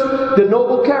teach us the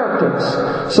noble characters.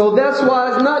 So that's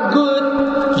why it's not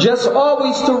good just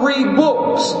always to read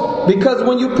books, because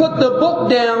when you put the book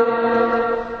down,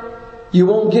 you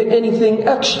won't get anything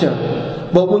extra.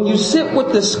 But when you sit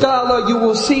with the scholar, you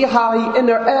will see how he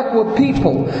interact with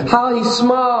people, how he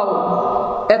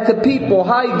smile at the people,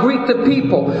 how he greets the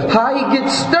people, how he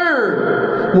gets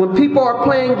stern when people are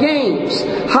playing games,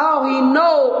 how he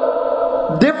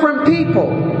knows different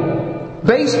people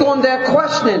based on their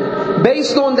question,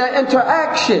 based on their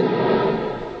interaction.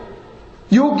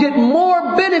 You'll get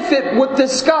more benefit with the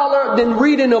scholar than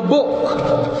reading a book.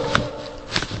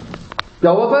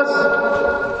 Y'all with us?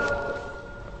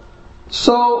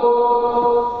 So,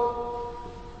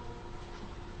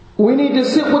 we need to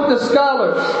sit with the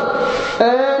scholars.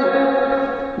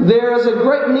 And there is a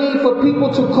great need for people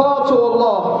to call to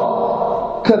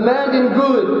Allah, commanding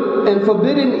good and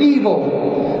forbidding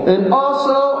evil. And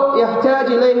also, يحتاج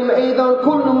إليهم أيضا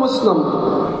كل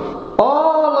مسلم.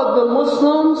 All of the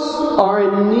Muslims are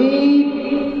in need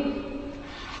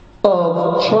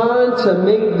of trying to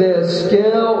make their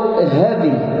scale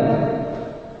heavy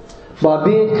by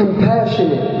being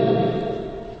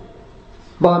compassionate,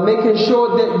 by making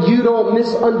sure that you don't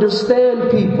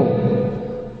misunderstand people,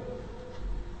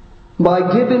 by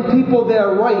giving people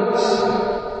their rights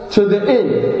to the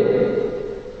end.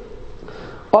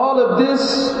 All of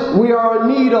this we are in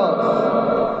need of.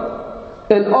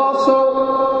 And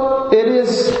also, it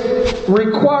is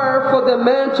required for the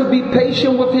man to be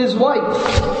patient with his wife.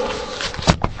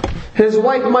 His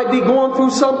wife might be going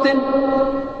through something.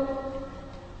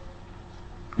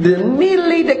 The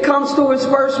immediately that comes to his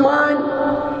first mind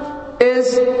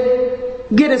is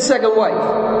get a second wife.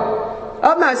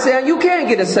 I'm not saying you can't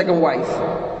get a second wife,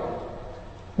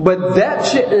 but that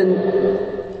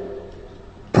shouldn't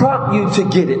prompt you to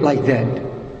get it like that.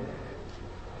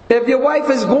 If your wife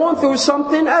is going through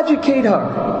something, educate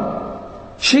her.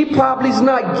 She probably is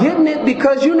not getting it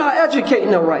because you're not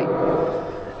educating her right.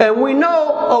 And we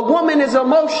know a woman is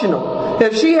emotional.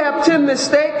 If she have 10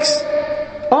 mistakes,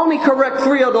 only correct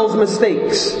 3 of those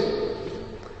mistakes.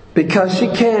 Because she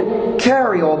can't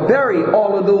carry or bury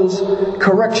all of those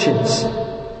corrections.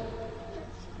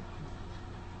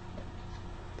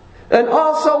 And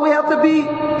also we have to be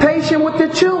patient with the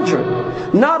children.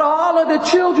 Not all of the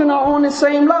children are on the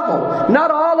same level.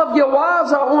 Not all of your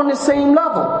wives are on the same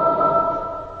level.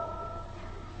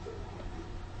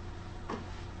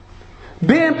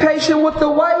 Being patient with the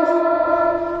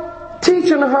wife,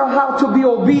 teaching her how to be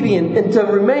obedient and to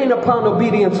remain upon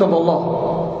obedience of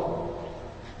Allah.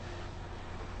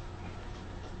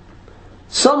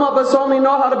 Some of us only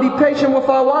know how to be patient with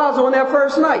our wives on their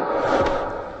first night.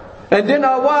 And then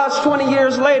our wives 20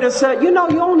 years later said, you know,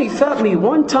 you only fed me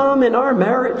one time in our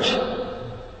marriage.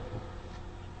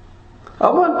 I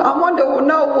wonder,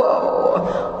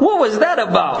 what was that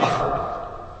about?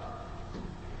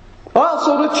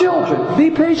 Also the children.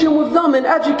 Be patient with them and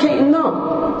educating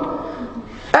them.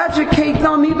 Educate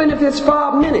them even if it's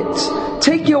 5 minutes.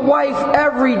 Take your wife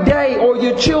every day or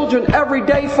your children every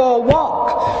day for a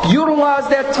walk. Utilize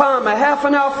that time, a half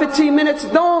an hour, 15 minutes.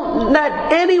 Don't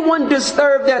let anyone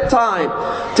disturb that time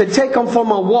to take them from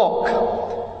a walk.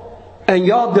 And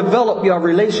y'all develop your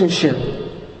relationship.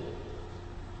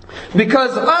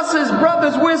 Because us as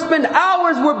brothers, we'll spend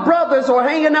hours with brothers or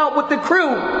hanging out with the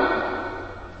crew.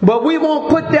 But we won't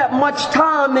put that much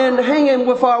time in hanging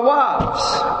with our wives.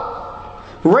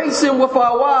 Racing with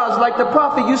our wives like the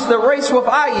Prophet used to race with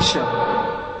Aisha.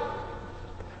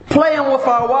 Playing with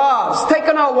our wives.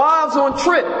 Taking our wives on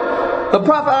trip. The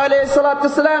Prophet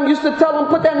ﷺ used to tell them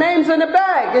put their names in the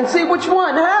bag and see which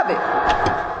one have it.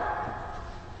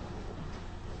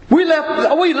 We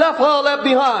left all that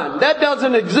behind. That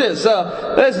doesn't exist.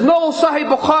 There's no Sahih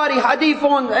Bukhari hadith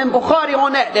and Bukhari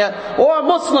on that. Or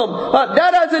Muslim.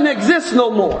 That doesn't exist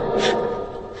no more.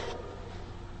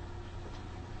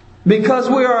 Because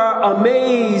we are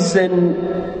amazed and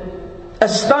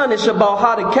astonished about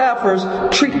how the Kafirs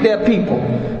treat their people.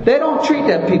 They don't treat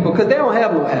their people because they don't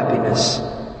have no happiness.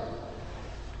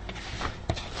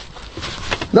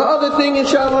 The other thing,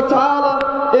 inshallah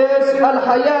ta'ala, is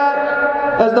al-hayat.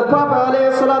 As the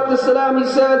Prophet ﷺ, he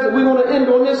says, we're going to end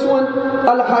on this one.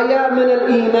 Al-hayat min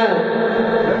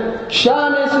al-iman.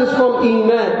 Shyness is from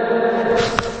iman.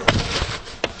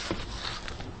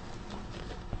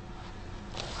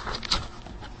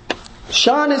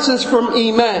 Shyness is from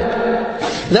iman.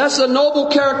 That's a noble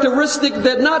characteristic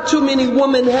that not too many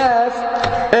women have,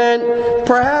 and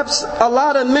perhaps a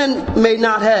lot of men may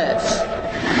not have.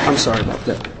 I'm sorry about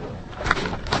that.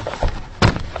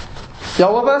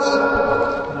 Y'all with us?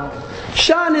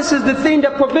 Shyness is the thing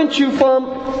that prevents you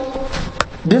from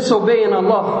disobeying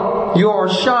Allah. You are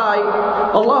shy.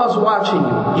 Allah is watching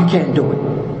you. You can't do it.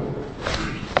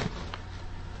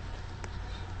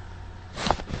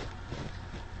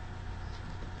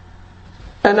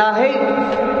 And I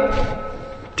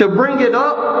hate to bring it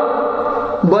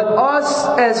up, but us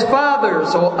as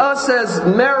fathers or us as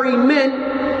married men,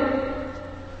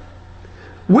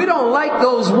 We don't like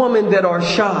those women that are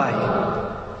shy.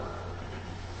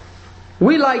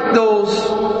 We like those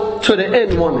to the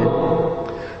end women.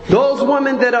 Those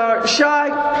women that are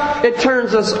shy, it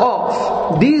turns us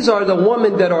off. These are the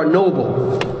women that are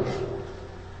noble,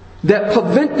 that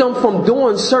prevent them from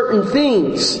doing certain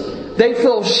things. They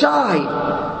feel shy.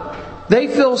 They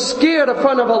feel scared in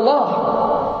front of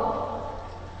Allah.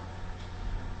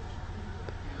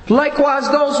 Likewise,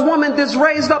 those women that's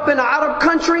raised up in the Arab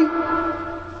country,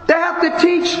 they have to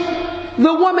teach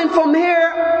the women from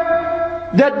here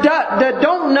that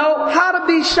don't know how to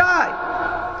be shy.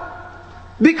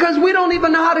 Because we don't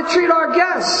even know how to treat our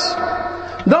guests.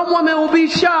 Them women will be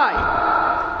shy.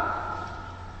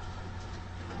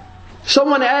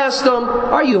 Someone asked them,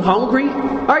 "Are you hungry?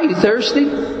 Are you thirsty?"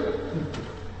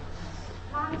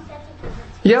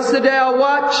 Yesterday I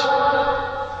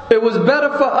watched, it was better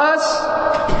for us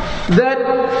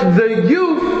that the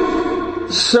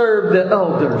youth serve the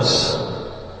elders.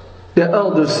 The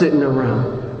elders sitting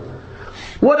around.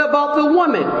 What about the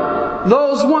women?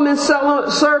 Those women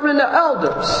serving the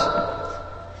elders.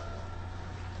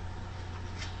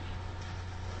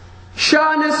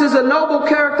 Shyness is a noble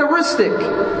characteristic.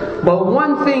 But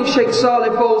one thing Sheikh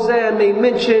Saleh Fawzan, they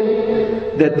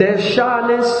mentioned that their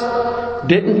shyness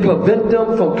didn't prevent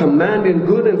them from commanding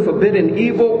good and forbidding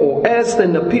evil or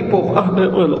asking the people of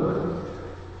Ahlul.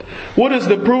 What is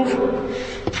the proof?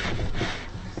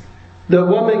 The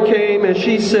woman came and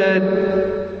she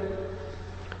said,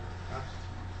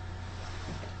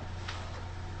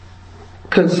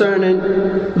 concerning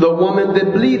the woman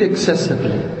that bleed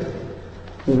excessively,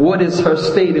 what is her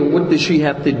state and what does she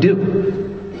have to do?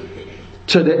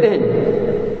 To the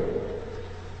end.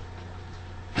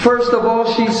 First of all,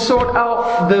 she sought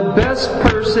out the best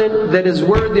person that is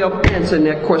worthy of answering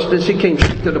that question. She came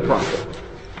straight to the Prophet.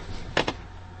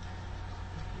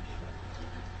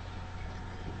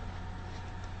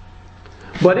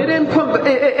 But it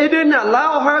didn't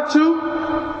allow her to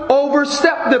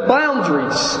overstep the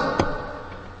boundaries.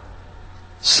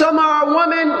 Some of our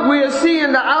women we'll see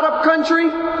in the Arab country,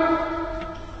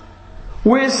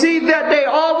 we'll see that they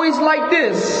always like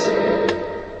this.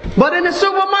 But in the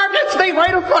supermarkets, they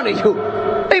right in front of you.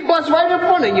 They bust right in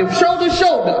front of you, shoulder to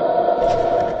shoulder.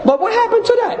 But what happened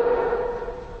to that?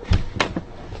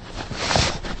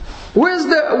 Where's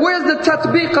the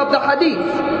tatbiq of the hadith?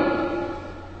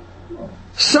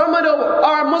 Some of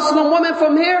our Muslim women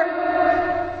from here,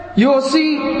 you'll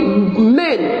see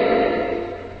men,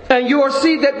 and you will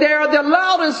see that they are the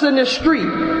loudest in the street.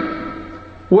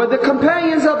 Where the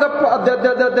companions of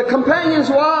the companions'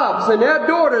 wives and their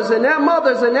daughters and their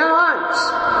mothers and their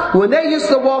aunts, when they used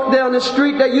to walk down the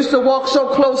street, they used to walk so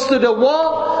close to the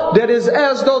wall that it's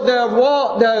as though their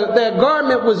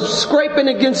garment was scraping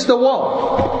against the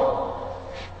wall.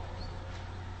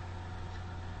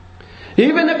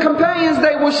 Even the companions,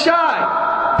 they were shy.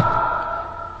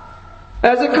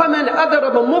 As it comes in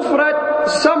Adab al-Mufrad,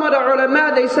 some of the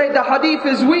ulama, they say the hadith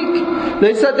is weak.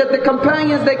 They said that the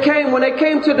companions, when they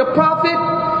came to the Prophet,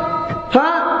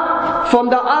 from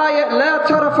the ayat, لا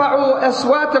ترفعوا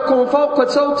أصواتكم فوق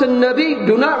صوت النبي,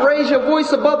 do not raise your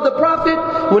voice above the Prophet.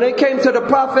 When they came to the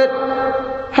Prophet's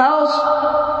house,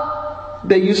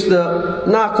 they used to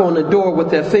knock on the door with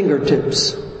their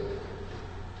fingertips.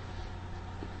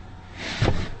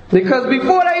 Because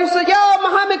before they used to, "Yo,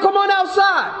 Muhammad, come on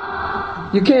outside."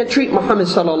 You can't treat Muhammad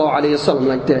sallallahu alayhi wasallam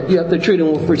like that. You have to treat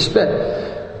him with respect.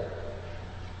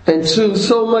 And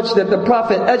so much that the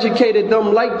Prophet educated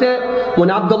them like that. When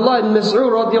Abdullah ibn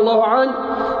Mas'ud radiallahu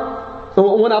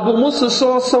anh, when Abu Musa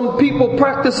saw some people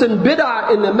practicing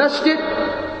bid'ah in the masjid,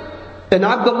 and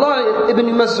Abdullah ibn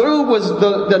Mas'ud was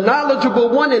the knowledgeable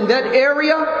one in that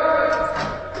area,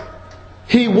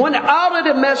 he went out of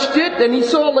the masjid and he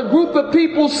saw a group of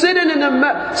people sitting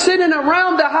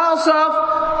around the house of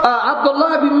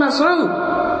Abdullah ibn Mas'ud.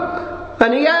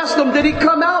 And he asked them, did he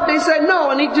come out? They said no,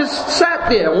 and he just sat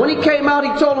there. When he came out,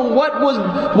 he told them what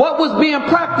was being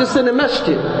practiced in the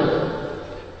masjid.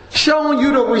 Showing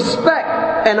you the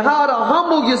respect and how to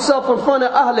humble yourself in front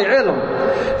of Ahl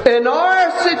Ilm. In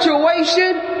our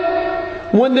situation,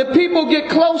 when the people get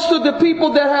close to the people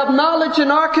that have knowledge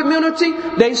in our community,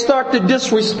 they start to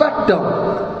disrespect them.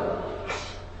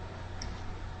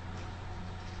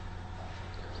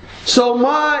 So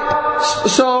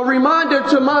a reminder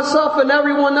to myself and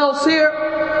everyone else here,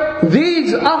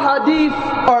 these ahadith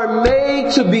are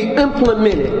made to be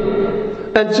implemented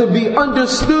and to be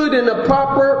understood in a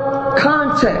proper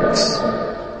context.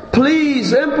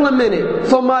 Please implement it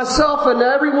for myself and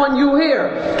everyone you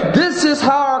hear. This is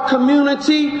how our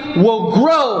community will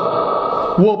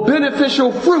grow, will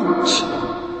beneficial fruit.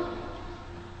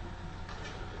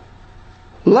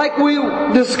 Like we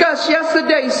discussed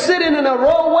yesterday, sitting in the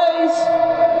roadways.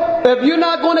 If you're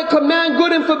not going to command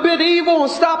good and forbid evil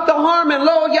and stop the harm and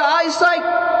lower your eyesight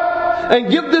and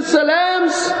give the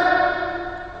salams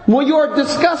when you are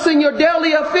discussing your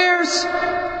daily affairs,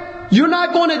 you're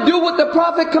not going to do what the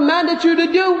Prophet commanded you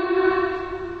to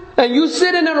do. And you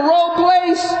sitting in a road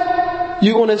place,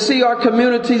 you're going to see our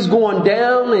communities going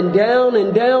down and down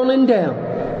and down and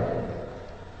down.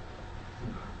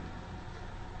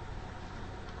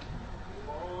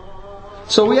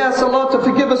 So we ask Allah to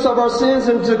forgive us of our sins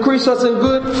and to increase us in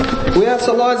good. We ask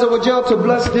Allah Azza wa Jal to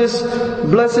bless this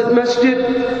blessed masjid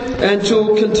and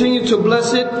to continue to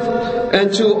bless it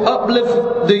and to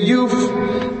uplift the youth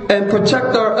and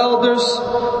protect our elders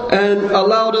and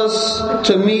allowed us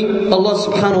to meet Allah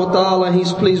subhanahu wa ta'ala.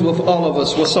 He's pleased with all of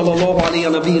us. Wa sallallahu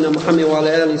alayhi wa nabiyyina Muhammad wa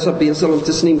ala alihi wa sahbihi wa sallam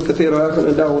tasneem kathira.